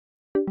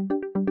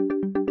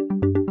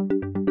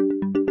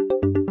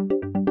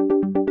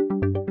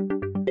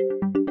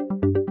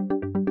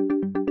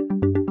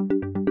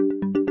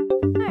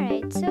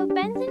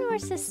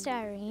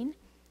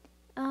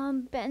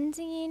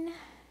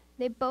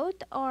They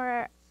both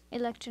are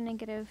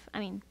electronegative,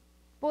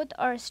 both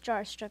are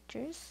star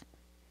structures.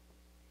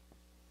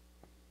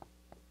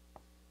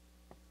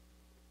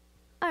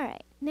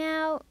 Alright,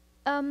 now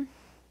now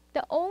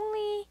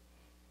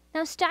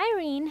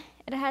styrene,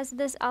 it has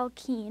this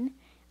alkene.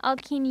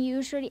 Alkene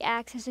usually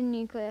acts as a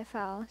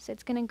nucleophile, so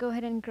it's going to go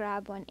ahead and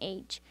grab one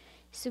H.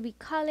 So we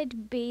call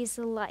it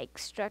base-like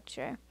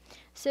structure.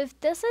 So if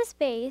this is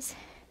base,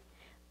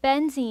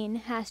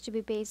 benzene has to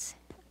be base,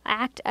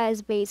 act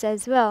as base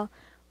as well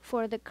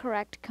for the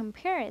correct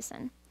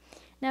comparison.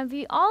 Now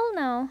we all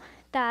know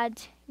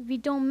that we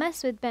don't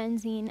mess with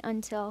benzene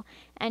until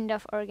end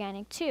of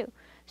organic 2.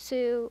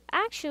 So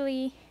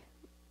actually,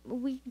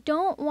 we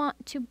don't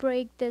want to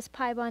break this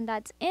pi bond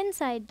that's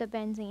inside the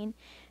benzene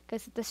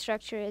because the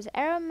structure is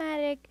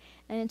aromatic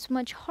and it's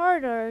much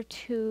harder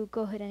to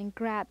go ahead and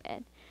grab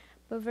it.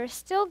 But we're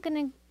still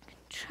going to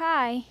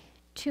try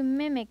to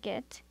mimic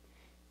it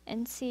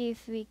and see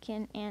if we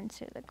can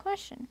answer the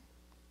question.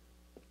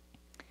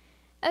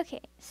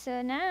 Okay,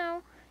 so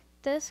now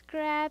this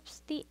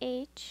grabs the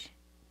H.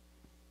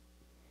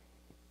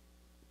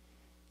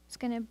 It's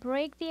going to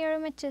break the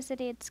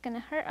aromaticity. It's going to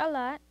hurt a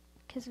lot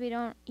because we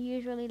don't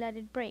usually let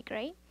it break,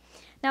 right?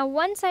 Now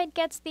one side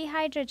gets the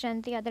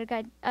hydrogen, the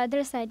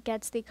other side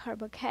gets the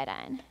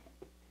carbocation.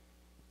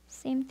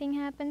 Same thing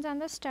happens on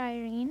the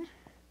styrene.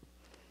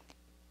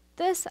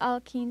 This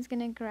alkene is going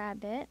to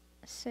grab it.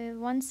 So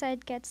one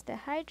side gets the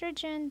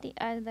hydrogen, the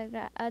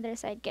other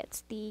side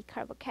gets the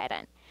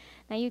carbocation.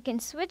 Now you can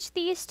switch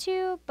these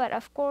two, but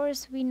of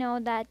course we know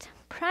that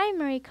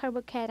primary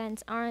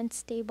carbocations aren't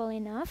stable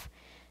enough.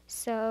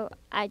 So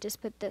I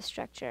just put this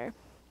structure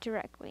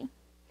directly.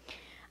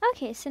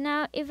 Okay, so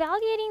now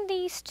evaluating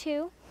these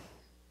two,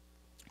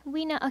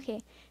 we know, okay,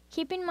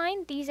 keep in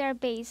mind these are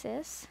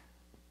bases,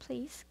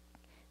 please.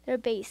 They're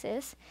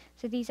bases,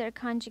 so these are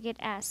conjugate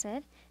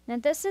acid. Now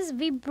this is,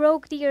 we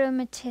broke the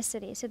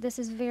aromaticity, so this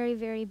is very,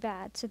 very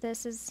bad. So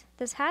this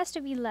has to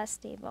be less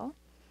stable.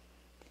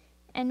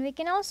 And we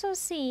can also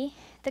see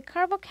the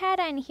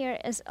carbocation here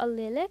is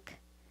allylic,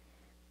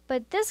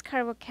 but this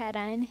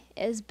carbocation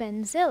is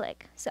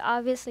benzylic. So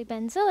obviously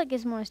benzylic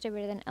is more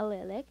stable than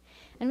allylic.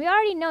 And we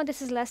already know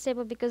this is less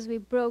stable because we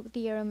broke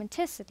the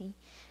aromaticity.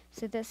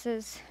 So this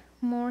is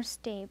more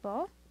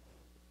stable.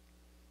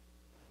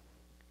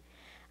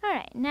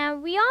 Alright, now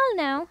we all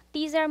know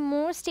these are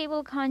more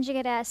stable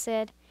conjugate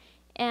acid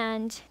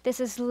and this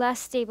is less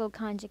stable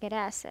conjugate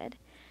acid.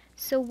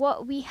 So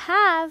what we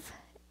have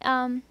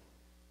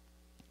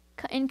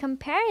in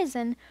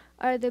comparison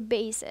are the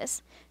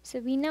bases. So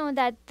we know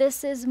that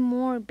this is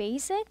more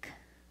basic.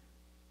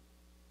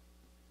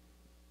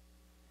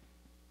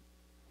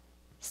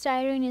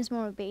 Styrene is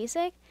more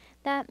basic.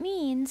 That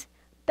means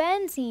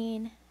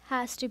benzene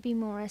has to be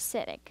more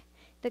acidic.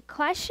 The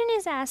question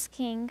is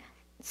asking,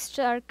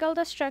 circle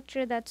the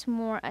structure that's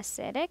more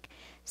acidic.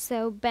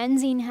 So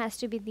benzene has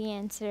to be the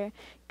answer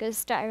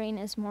because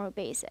styrene is more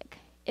basic.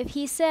 If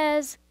he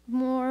says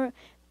more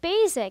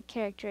basic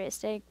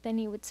characteristic, then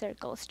you would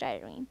circle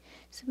styrene.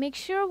 So make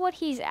sure what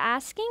he's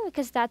asking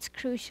because that's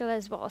crucial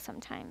as well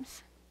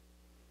sometimes.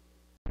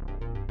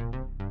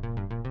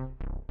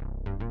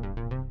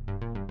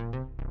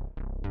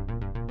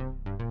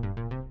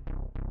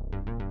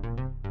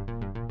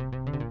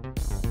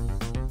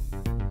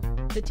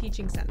 The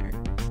Teaching Center,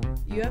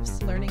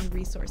 UF's Learning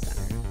Resource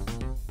Center.